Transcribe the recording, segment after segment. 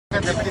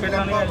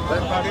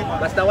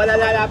Basta wala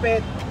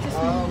lalapit.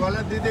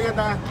 Walang didikit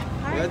ha.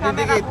 Walang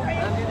didikit.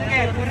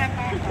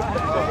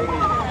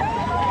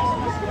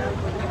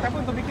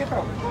 Tapos tumikit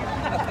o.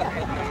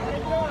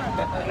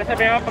 Ano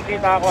sabi mo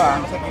pagkita ako ah?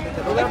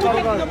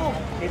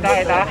 Kita?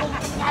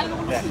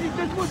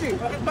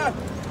 Bakit ba?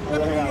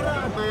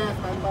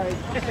 Standby.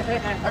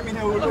 Kami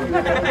nahulog.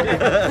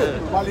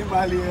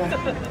 Mali-mali yan.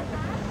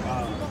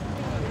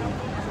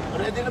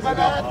 Ready na ba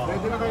lahat?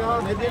 Ready na kayo?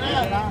 Ready na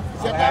yan ha?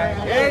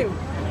 Hey!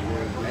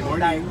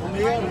 Morning.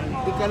 Mayor,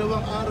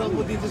 ikalawang araw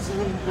mo dito sa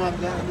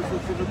Zamboanga. Ano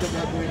susunod na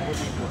gagawin mo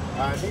dito?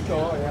 Dito,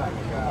 ayan.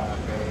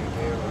 Kay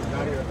Mayor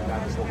Rosario,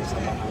 nagdadas ko sa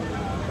mga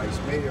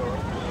Vice Mayor.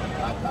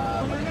 At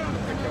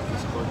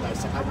mag-ISKO tayo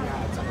sa kanya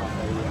at saka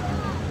kay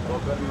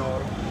Governor.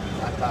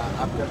 At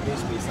after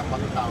this, may isa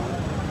pang town.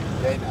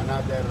 Then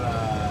another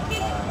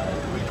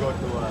will go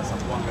to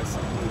Zamboanga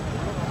City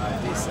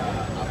this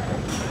after.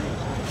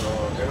 So,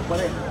 pero pa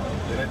rin,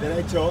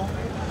 dire-diretso,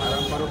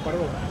 parang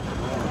paro-paro.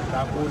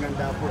 Dapo ng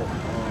dapo.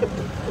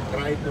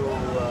 Try to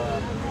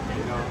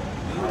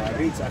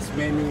reach as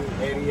many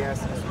areas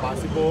as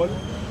possible,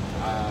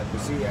 to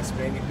see as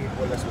many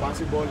people as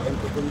possible, and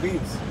to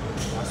convince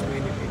as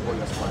many people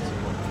as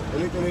possible.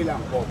 Tuloy-tuloy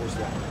lang, focus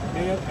lang.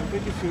 Mayor, I'm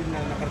pretty sure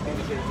na nakarating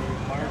sa inyo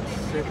yung March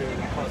 7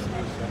 na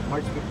PulseAsia.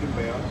 March 15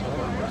 ba yun?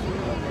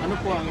 Ano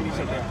po ang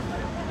initiative?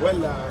 Well,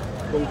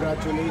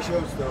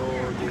 congratulations to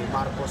the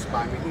Marcos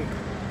family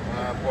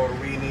for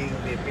winning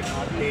the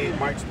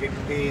March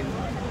 15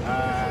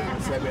 and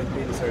 17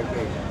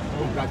 survey.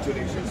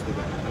 Congratulations to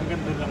them. Ang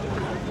ganda lang po.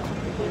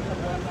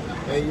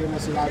 Yun ang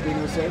sinabi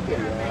ng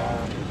survey.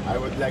 I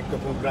would like to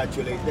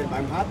congratulate them.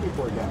 I'm happy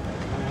for them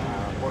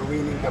for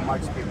winning the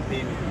March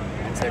 15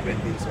 and 17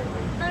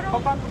 survey.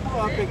 Paano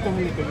po apektuhan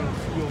nito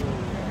yung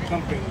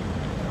campaign?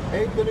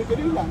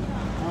 Tuloy-tuloy lang.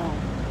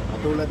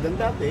 Katulad ng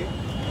dati,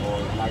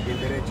 laging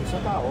diretso sa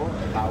tao.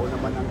 Tao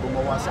naman ang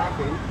gumawa sa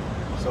akin.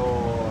 So,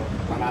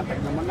 panatag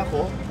naman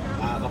ako.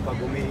 Kapag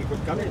umiikot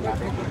kami,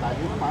 nakikita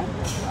nyo naman.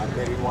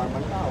 Very warm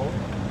ang tao.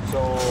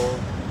 So,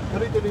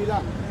 tuloy-tuloy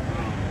lang.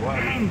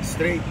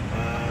 Straight.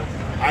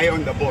 Eye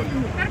on the ball.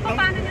 Pero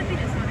paano nyo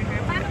tinasabi?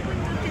 Paano po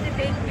nyo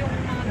tinitake yung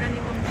mga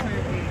ganitong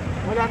survey?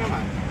 Wala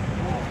naman.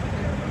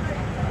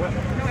 Well,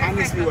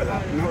 honestly, wala.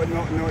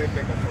 No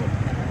effect at all.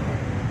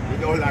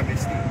 With all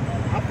honesty.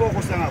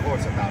 Focus lang ako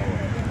sa tao.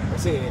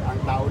 Kasi ang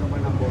tao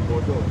naman ang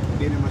boboto.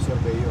 Hindi naman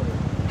surveyor.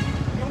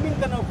 Yung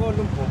Mindanao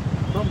column po,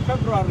 from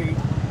February,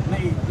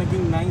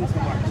 naging 9 sa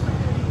March.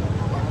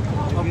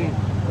 Okay.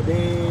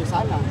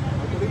 Sana.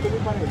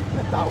 Tuloy-tuloy pa rin.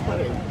 Tao pa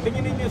rin.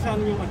 Tingin ninyo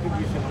saan yung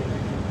attribution?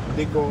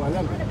 Hindi ko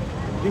alam.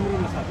 Hindi mo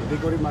rin masabi? Hindi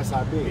ko rin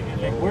masabi.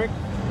 Like work?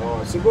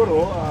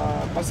 Siguro,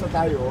 basta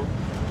tayo,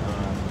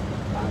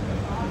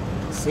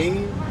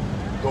 same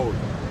goal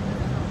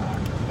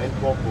and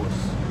focus.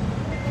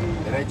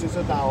 Diretso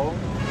sa tao,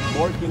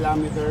 more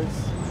kilometers,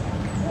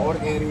 more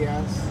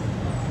areas,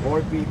 more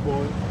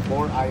people,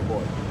 more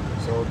eyeball.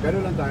 So,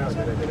 gano'n lang tayo,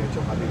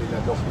 dire-diretso kami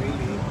nila Doc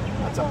Willie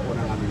at sa po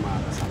ng aming mga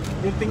kasama.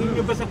 Yung tingin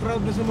nyo ba sa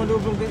crowd na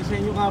sumalubong sa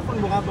inyo kapon,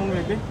 mukha bang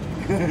webe?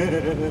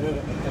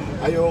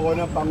 Ayoko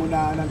na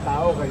pangunahan ng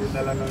tao, kayo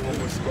na lang ang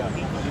umusga.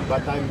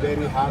 But I'm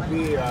very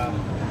happy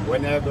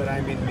whenever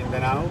I'm in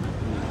Mindanao.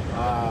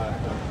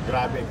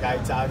 Grabe,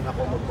 kahit saan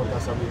ako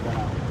magpunta sa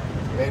Mindanao.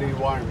 Very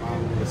warm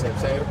ang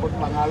reception. Sa airport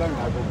pa nga lang,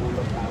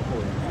 nagugulat na ako.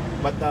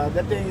 But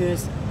the thing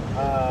is,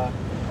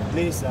 at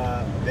least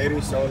there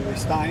is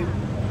always time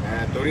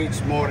to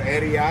reach more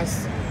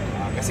areas.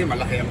 Kasi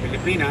malaki ang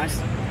Pilipinas.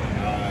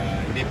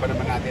 Hindi pa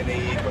naman natin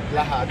naiikot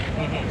lahat.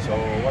 So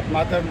what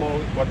matter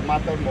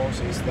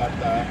most is that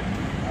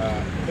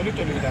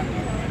tuloy-tuloy lang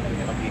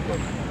yung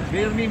pag-ikot.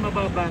 Mayor, may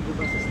mababago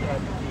ba sa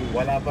strategy?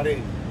 Wala pa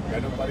rin.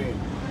 Ganun pa rin.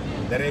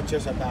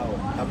 Diretso sa tao.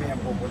 Kami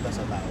ang pupunta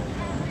sa tao.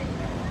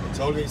 It's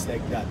always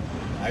like that.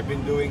 I've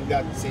been doing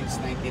that since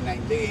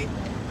 1998,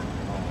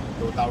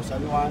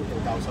 2001,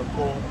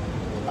 2004,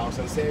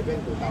 2007,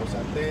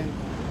 2010,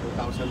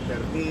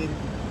 2013,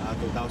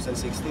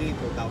 2016,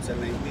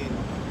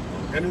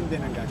 2019. Ganun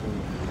din ang gagawin.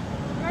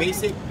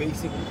 Basic.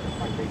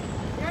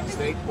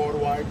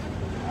 Straightforward.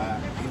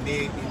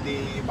 Hindi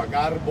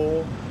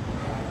magarbo,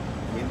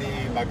 hindi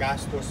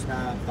magastos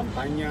na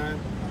kampanya,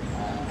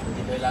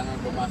 hindi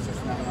kailangan gumastos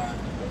ng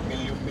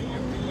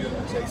milyon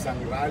sa isang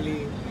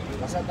rally.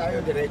 Basta tayo,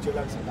 diretso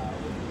lang sa tao.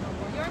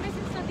 Your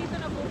message na dito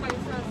na po kayo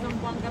sa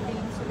Zamboanga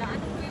Peninsula,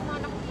 ano po yung mga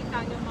nakikita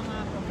niyong mga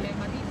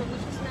problema dito,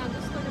 issues na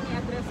gusto nyo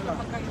i-address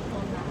kapag kayo po?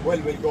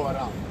 Well, we'll go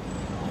around.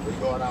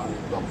 We'll go around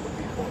and talk to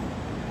people.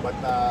 But,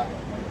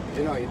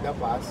 in the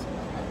past,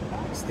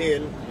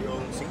 still,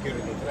 yung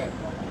security threat,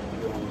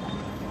 yung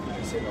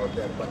peace and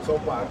order. But so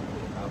far,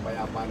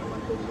 payapa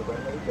naman itong lugar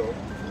na ito.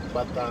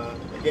 But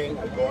again,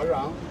 I'll go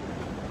around,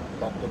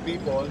 talk to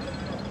people,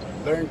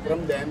 learn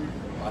from them,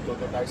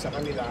 matuto tayo sa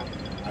kanila,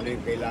 ano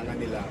yung kailangan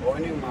nila o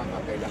ano yung mga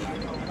kakailangan.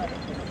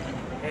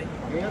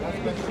 Ngayon,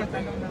 isa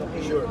tanong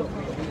namin. Sure.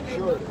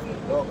 Sure.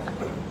 Doc.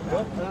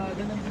 Doc,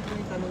 ganun din po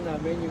yung tanong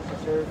namin, yung sa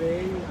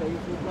survey, kayo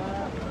po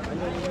ba,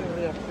 ano yung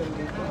reaction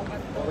dito?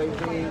 Okay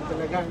po yung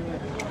talagang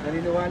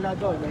naniniwala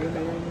doon, na yun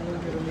na yung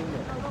numero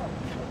ninyo.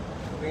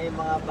 May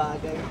mga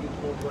bagay hindi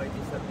po pwede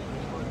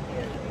sabihin on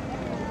air.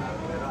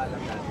 Pero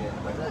alam natin.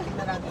 Basta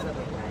tingnan natin sa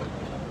bahay.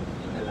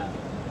 Hindi na lang.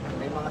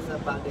 May mga sa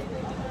bagay na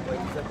hindi po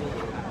pwede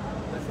sabihin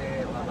kasi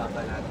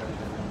mababalatan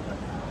na.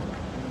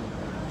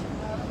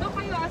 Doon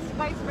kayo as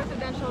vice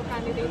presidential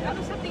candidate,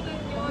 ano sa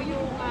tingin nyo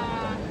yung,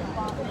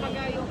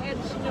 kumbaga yung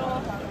edge nyo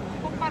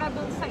kumpara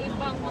doon sa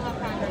ibang mga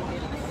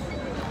candidates?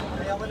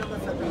 Kaya ko naman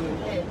sabihin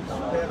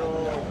pero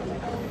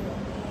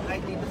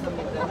kahit dito sa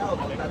Mindanao,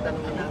 kung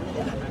tatanungin namin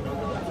ilan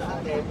nanonood sa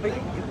akin, 20%,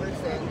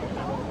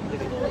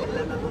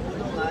 ilan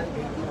nagugulungan,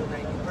 80 to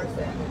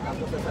 90%,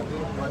 tapos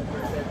sasabihin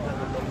 1% na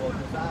nanonood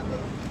sa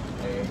akin,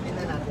 hindi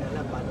na natin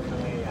alam paano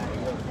nangyayari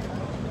yun.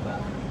 Diba?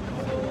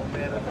 So,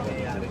 meron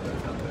nangyayari doon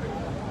sa bird.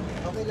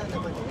 Okay lang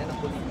naman yan ang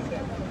politika.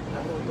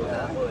 Natuto na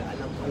ako,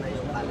 alam ko na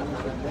yung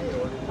kalakaran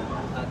ngayon,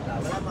 at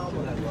wala mga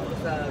magagawa.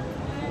 Basta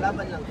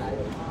laban lang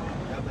tayo.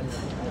 Laban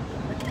lang.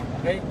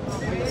 Okay?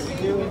 Thank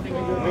you.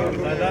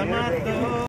 Salamat.